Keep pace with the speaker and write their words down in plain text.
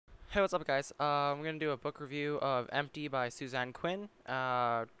Hey, what's up, guys? I'm gonna do a book review of Empty by Suzanne Quinn.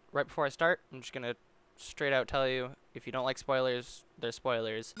 Right before I start, I'm just gonna straight out tell you if you don't like spoilers, they're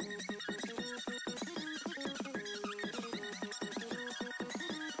spoilers.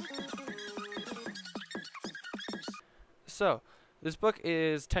 So, this book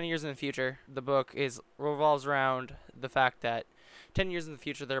is 10 years in the future. The book revolves around the fact that 10 years in the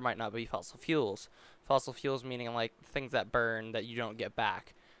future there might not be fossil fuels. Fossil fuels meaning like things that burn that you don't get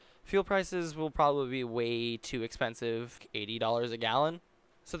back. Fuel prices will probably be way too expensive, $80 a gallon.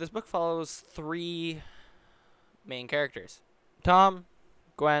 So this book follows three main characters: Tom,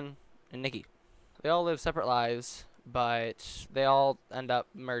 Gwen, and Nikki. They all live separate lives, but they all end up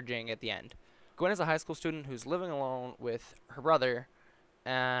merging at the end. Gwen is a high school student who's living alone with her brother,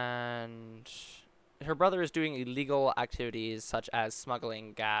 and her brother is doing illegal activities such as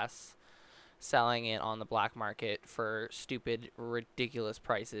smuggling gas, selling it on the black market for stupid, ridiculous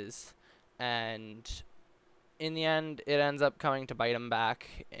prices, and in the end, it ends up coming to bite him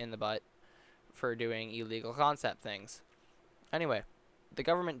back in the butt for doing illegal concept things. Anyway, the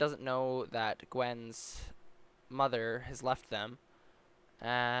government doesn't know that Gwen's mother has left them,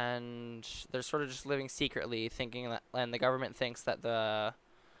 and they're sort of just living secretly, thinking that, and the government thinks that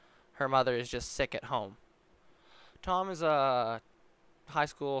her mother is just sick at home. Tom is a high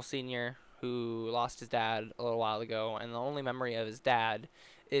school senior who lost his dad a little while ago, and the only memory of his dad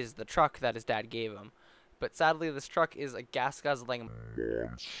is the truck that his dad gave him. But sadly, this truck is a gas-guzzling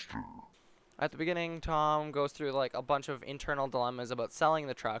monster. At the beginning, Tom goes through like a bunch of internal dilemmas about selling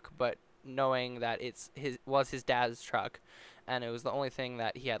the truck, but knowing that was his dad's truck, and it was the only thing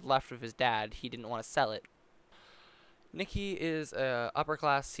that he had left of his dad, he didn't want to sell it. Nikki is a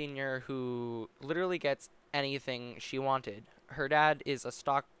upper-class senior who literally gets anything she wanted. Her dad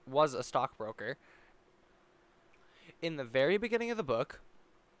was a stockbroker. In the very beginning of the book,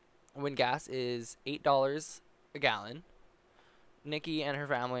 when gas is $8 a gallon, Nikki and her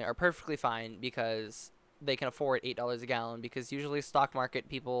family are perfectly fine because they can afford $8 a gallon, because usually stock market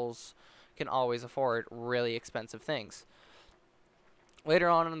peoples can always afford really expensive things. Later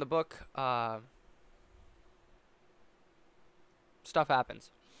on in the book, stuff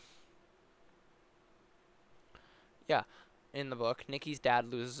happens. Yeah, in the book, Nikki's dad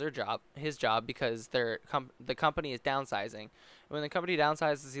loses his job because the company is downsizing. When the company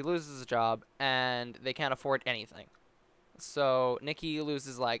downsizes, he loses his job, and they can't afford anything. So Nikki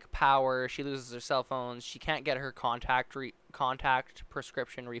loses like power. She loses her cell phones. She can't get her contact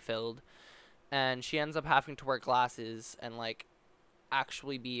prescription refilled, and she ends up having to wear glasses and like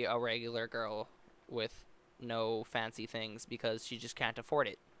actually be a regular girl with no fancy things because she just can't afford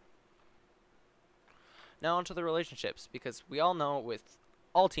it. Now onto the relationships, because we all know with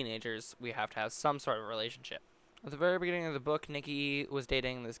all teenagers we have to have some sort of relationship. At the very beginning of the book, Nikki was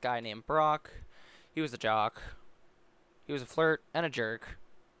dating this guy named Brock. He was a jock. He was a flirt and a jerk.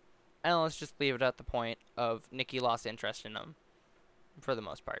 And let's just leave it at the point of Nikki lost interest in him, for the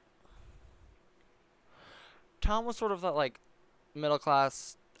most part. Tom was sort of that like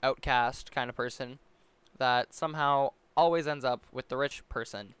middle-class outcast kind of person that somehow always ends up with the rich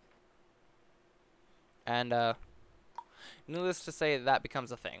person. And needless to say, that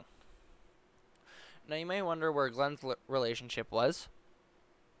becomes a thing. Now you may wonder where Gwen's relationship was.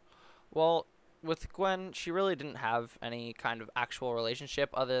 Well, with Gwen, she really didn't have any kind of actual relationship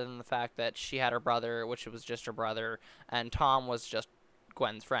other than the fact that she had her brother, which was just her brother, and Tom was just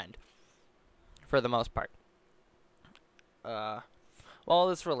Gwen's friend, for the most part. While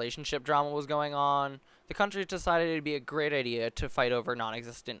this relationship drama was going on, the country decided it'd be a great idea to fight over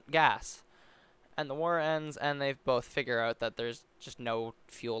non-existent gas. And the war ends, and they both figure out that there's just no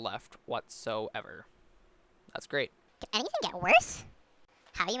fuel left whatsoever. That's great. Could anything get worse?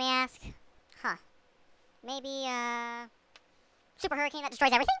 How, you may ask? Huh. Maybe, super hurricane that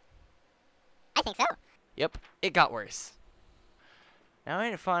destroys everything? I think so. Yep, it got worse. Now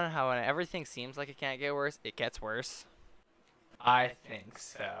ain't it fun how when everything seems like it can't get worse, it gets worse? I think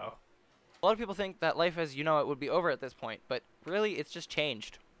so. A lot of people think that life as you know it would be over at this point, but really it's just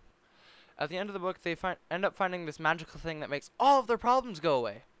changed. At the end of the book, they end up finding this magical thing that makes all of their problems go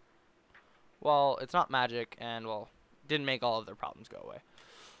away. Well, it's not magic, and, well, didn't make all of their problems go away.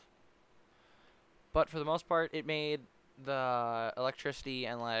 But for the most part, it made the electricity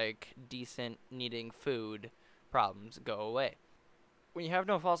and, like, decent needing food problems go away. When you have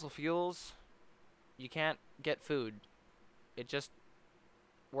no fossil fuels, you can't get food. It just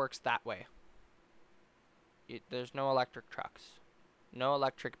works that way. There's no electric trucks. No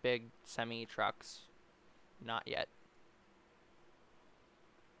electric big semi-trucks. Not yet.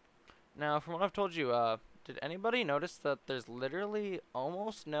 Now, from what I've told you, Did anybody notice that there's literally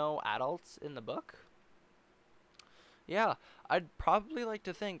almost no adults in the book? Yeah, I'd probably like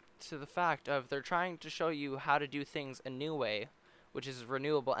to think to the fact of they're trying to show you how to do things a new way, which is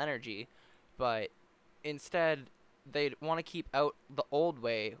renewable energy, but instead they want to keep out the old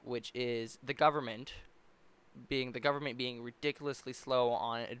way, which is the government being ridiculously slow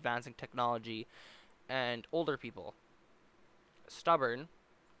on advancing technology, and older people stubborn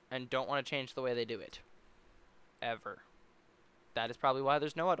and don't want to change the way they do it ever. That is probably why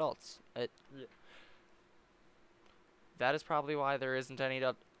there's no adults. That is probably why there isn't any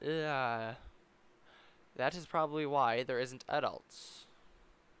that is probably why there isn't adults.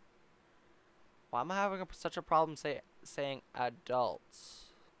 Why am I having such a problem saying adults?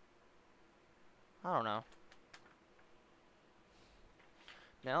 I don't know.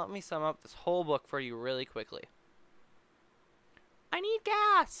 Now let me sum up this whole book for you really quickly. I need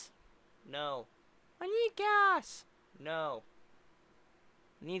gas! No. I need gas! No.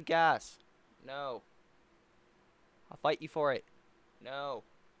 I need gas. No. I'll fight you for it. No.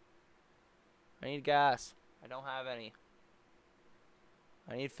 I need gas. I don't have any.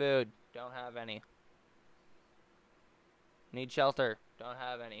 I need food. Don't have any. I need shelter. Don't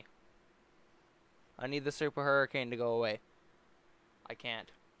have any. I need the super hurricane to go away. I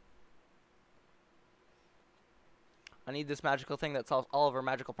can't. I need this magical thing that solves all of our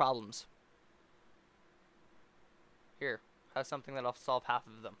magical problems. Here, have something that'll solve half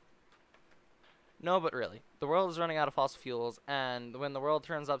of them. No, but really, the world is running out of fossil fuels, and when the world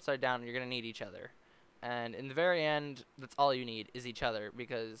turns upside down, you're going to need each other. And in the very end, that's all you need is each other,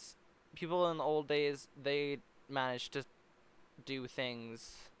 because people in the old days, they managed to do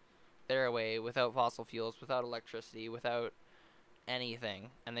things their way without fossil fuels, without electricity, without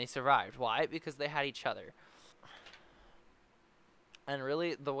anything, and they survived. Why? Because they had each other. And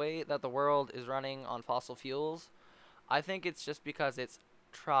really, the way that the world is running on fossil fuels, I think it's just because it's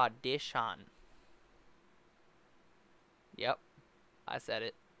tradition. Yep, I said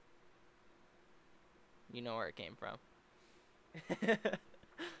it. You know where it came from.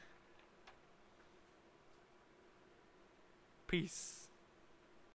 Peace.